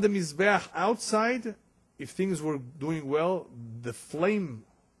 On the Mizbeach outside, if things were doing well, the flame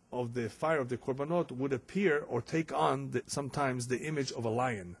of the fire of the Korbanot would appear or take on sometimes the image of a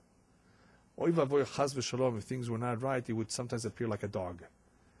lion. Oy vavoy chas v'shalom, if things were not right, it would sometimes appear like a dog.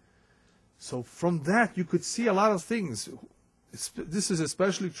 So from that you could see a lot of things. This is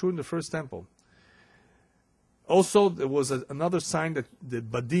especially true in the first temple. Also, there was another sign that the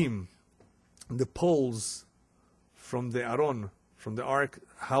badim, the poles from the Aron, from the ark,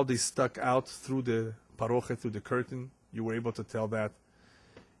 how they stuck out through the parochet, through the curtain. You were able to tell that.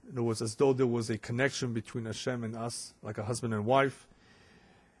 It was as though there was a connection between Hashem and us, like a husband and wife.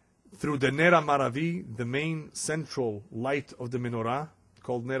 Through the Nera Maravi, the main central light of the menorah,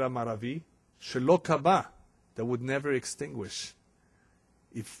 called Nera Maravi, Shelo Kaba, that would never extinguish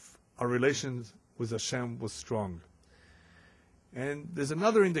if our relations with Hashem was strong. And there's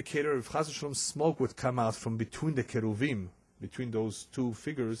another indicator, if Chas v'Shalom smoke would come out from between the keruvim, between those two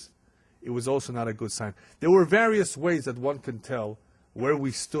figures, it was also not a good sign. There were various ways that one can tell where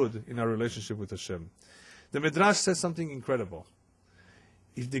we stood in our relationship with Hashem. The Midrash says something incredible.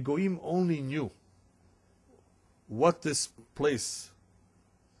 If the Goyim only knew what this place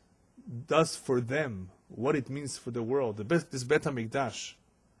does for them, what it means for the world, this Bet HaMikdash,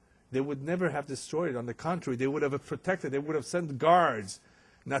 they would never have destroyed it. On the contrary, they would have protected, they would have sent guards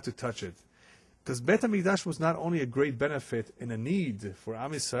not to touch it. Because Bet HaMikdash was not only a great benefit and a need for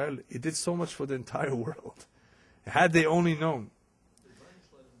Am Yisrael, it did so much for the entire world. Had they only known. The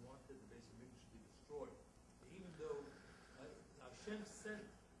Zionist wanted the base of Mikdash to be destroyed. Even though Hashem sent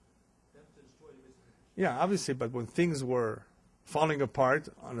them to destroy the base of Mikdash. Yeah, obviously, but when things were falling apart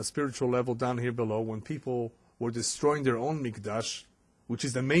on a spiritual level down here below, when people were destroying their own Mikdash, which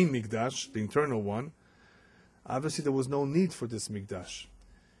is the main Mikdash, the internal one, obviously there was no need for this Mikdash.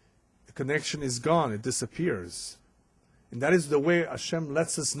 The connection is gone, it disappears. And that is the way Hashem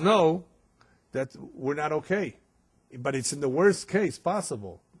lets us know that we're not okay. But it's in the worst case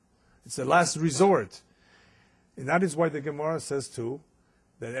possible. It's the last resort. And that is why the Gemara says too,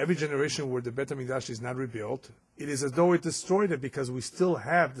 that every generation where the Bet HaMikdash is not rebuilt, it is as though it destroyed it because we still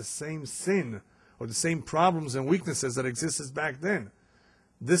have the same sin or the same problems and weaknesses that existed back then.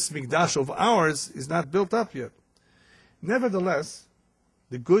 This Mikdash of ours is not built up yet. Nevertheless,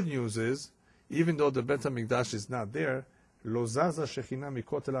 the good news is, even though the Bet HaMikdash is not there, Lo zaza Shekhinah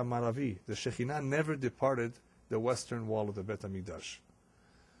mikotel HaMaravi, the Shekhinah never departed the western wall of the Bet HaMikdash.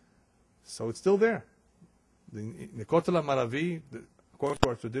 So it's still there. In the Kotel HaMaravi, according to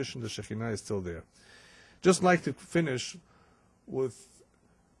our tradition, the Shekhinah is still there. Just like to finish with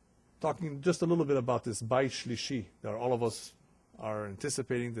talking just a little bit about this Beit Shlishi that all of us are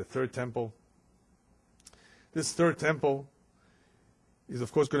anticipating, the third temple. This third temple is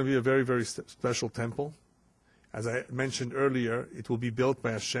of course going to be a very, very special temple. As I mentioned earlier, it will be built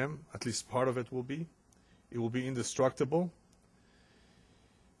by Hashem, at least part of it will be. It will be indestructible.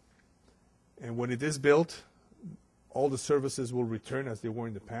 And when it is built, all the services will return as they were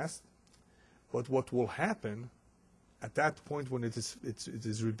in the past. But what will happen at that point when it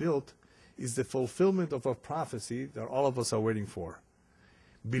is rebuilt is the fulfillment of a prophecy that all of us are waiting for.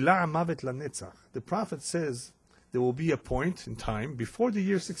 Bila amavet lanetzach. The prophet says there will be a point in time before the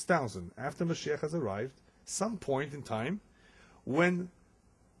year 6000, after Mashiach has arrived, some point in time when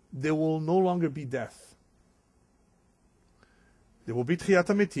there will no longer be death. There will be Tchiyat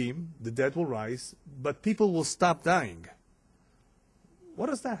HaMetim, the dead will rise, but people will stop dying. What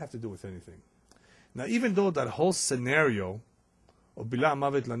does that have to do with anything? Now, even though that whole scenario of Bila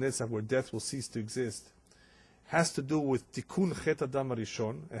Mavet Lanetzach, where death will cease to exist, has to do with Tikkun Chet Adam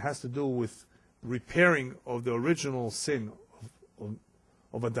Arishon, it has to do with repairing of the original sin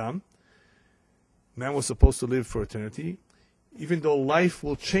of Adam. Man was supposed to live for eternity. Even though life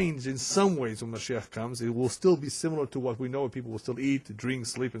will change in some ways when Mashiach comes, it will still be similar to what we know. People will still eat, drink,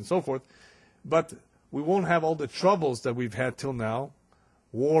 sleep, and so forth. But we won't have all the troubles that we've had till now,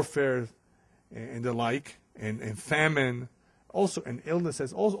 warfare and the like, and famine, also, and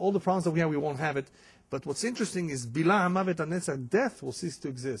illnesses, all the problems that we have, we won't have it. But what's interesting is Bila Hamavet HaNetzach, death will cease to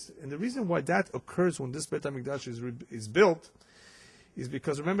exist. And the reason why that occurs when this Bet HaMikdash is built is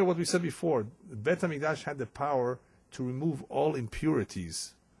because, remember what we said before, the Bet HaMikdash had the power to remove all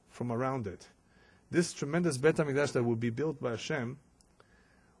impurities from around it. This tremendous Bet HaMikdash that will be built by Hashem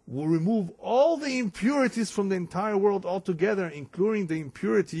will remove all the impurities from the entire world altogether, including the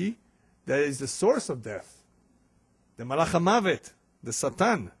impurity that is the source of death, the Malach HaMavet, the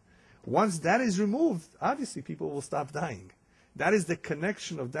Satan. Once that is removed, obviously people will stop dying. That is the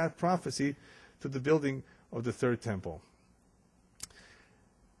connection of that prophecy to the building of the third temple.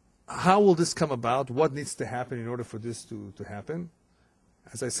 how will this come about? What needs to happen in order for this to happen?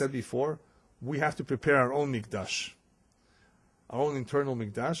 As I said before, we have to prepare our own Mikdash, our own internal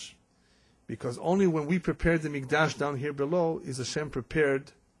Mikdash, because only when we prepare the Mikdash down here below is Hashem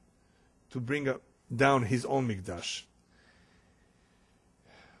prepared to bring down His own Mikdash.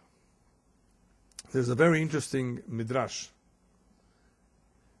 There's a very interesting midrash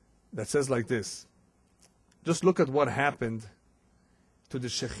that says like this. Just look at what happened to the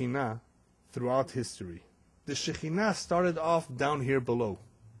Shekhinah throughout history. The Shekhinah started off down here below.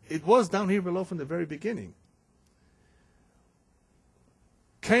 It was down here below from the very beginning.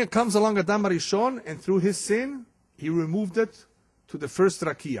 Comes along Adam Arishon, and through his sin, he removed it to the first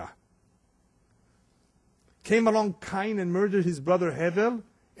Rakia. Came along Cain and murdered his brother Hevel,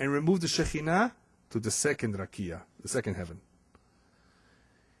 and removed the Shekhinah to the second Rakia, the second heaven.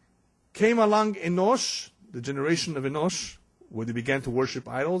 Came along Enosh, the generation of Enosh, where they began to worship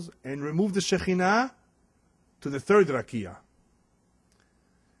idols, and removed the Shekhinah to the third Rakia.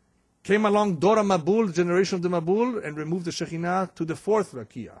 Came along Dora Mabul, the generation of the Mabul, and removed the Shekhinah to the fourth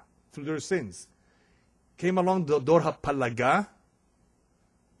Rakia, through their sins. Came along the Dor HaPalaga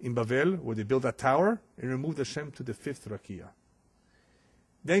in Bavel, where they built that tower, and removed Hashem to the fifth Rakia.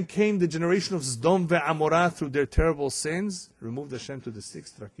 Then came the generation of Sdom ve'Amorah through their terrible sins, removed Hashem to the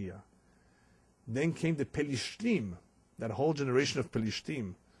sixth Rakia. Then came the Pelishtim, that whole generation of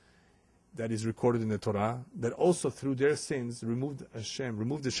Pelishtim that is recorded in the Torah, that also through their sins removed Hashem,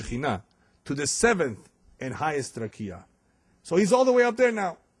 removed the Shekhinah to the seventh and highest Rakia. So he's all the way up there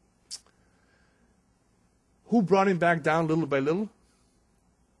now. Who brought him back down little by little?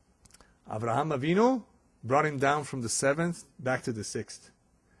 Avraham Avinu brought him down from the seventh back to the sixth.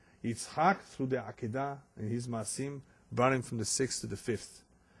 Yitzhak, through the Akedah and his Maasim, brought him from the sixth to the fifth.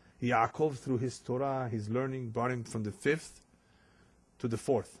 Yaakov, through his Torah, his learning, brought him from the fifth to the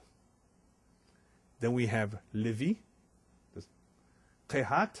fourth. Then we have Levi,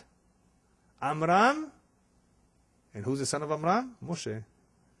 Kehat, Amram, and who's the son of Amram? Moshe.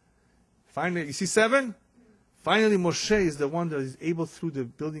 Finally, you see 7? Finally, Moshe is the one that is able, through the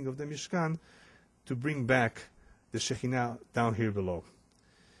building of the Mishkan, to bring back the Shekhinah down here below.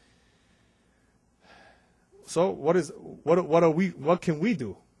 So, what can we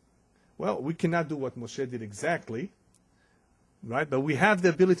do? Well, we cannot do what Moshe did exactly, right? But we have the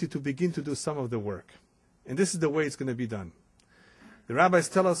ability to begin to do some of the work. And this is the way it's going to be done. The rabbis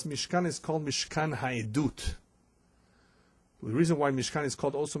tell us Mishkan is called Mishkan Ha'edut. The reason why Mishkan is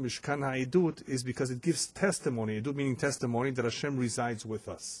called also Mishkan Ha'edut is because it gives testimony, Edut meaning testimony, that Hashem resides with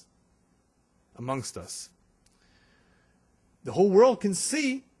us, amongst us. The whole world can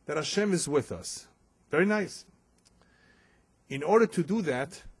see that Hashem is with us. Very nice. In order to do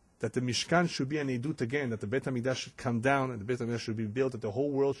that the Mishkan should be an Edut again, that the Beit HaMikdash should come down and the Beit HaMikdash should be built, that the whole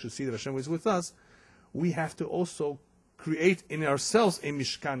world should see that Hashem is with us, we have to also create in ourselves a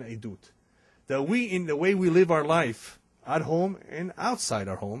Mishkan Edut. That we, in the way we live our life, at home and outside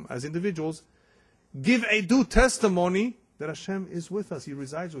our home, as individuals, give Edut testimony that Hashem is with us, He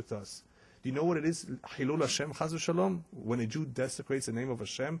resides with us. Do you know what it is? Hilul Hashem Chaz v'Shalom, when a Jew desecrates the name of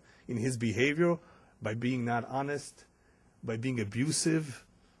Hashem in his behavior, by being not honest, by being abusive,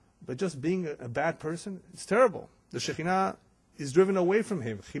 by just being a bad person, it's terrible. The Shekhinah is driven away from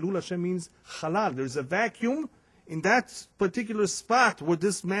him. Chilul Hashem means halal. There's a vacuum in that particular spot where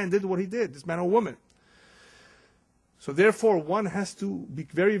this man did what he did, this man or woman. So therefore, one has to be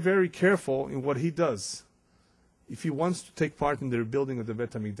very, very careful in what he does if he wants to take part in the rebuilding of the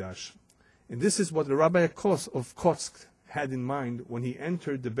Beit HaMikdash. And this is what the Rabbi of Kotsk had in mind when he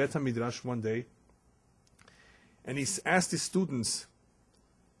entered the Beit HaMikdash one day. And he asked his students,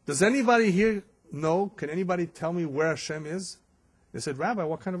 does anybody here know, can anybody tell me where Hashem is? They said, Rabbi,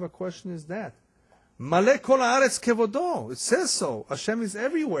 what kind of a question is that? Maleh kol haaretz kevodo. It says so. Hashem is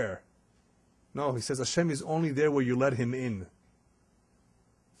everywhere. No, he says Hashem is only there where you let Him in.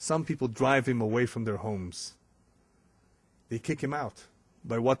 Some people drive Him away from their homes. They kick Him out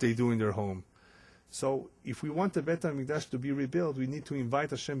by what they do in their home. So if we want the Beit HaMikdash to be rebuilt, we need to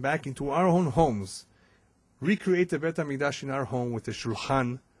invite Hashem back into our own homes. Recreate the Beit HaMikdash in our home with a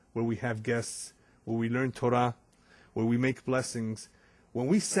shulchan, where we have guests, where we learn Torah, where we make blessings. When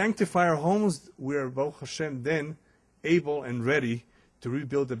we sanctify our homes, we are, Baruch Hashem, then able and ready to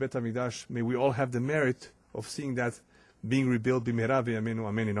rebuild the Beit HaMikdash. May we all have the merit of seeing that being rebuilt, b'mehera v'yameinu,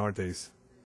 amen, in our days.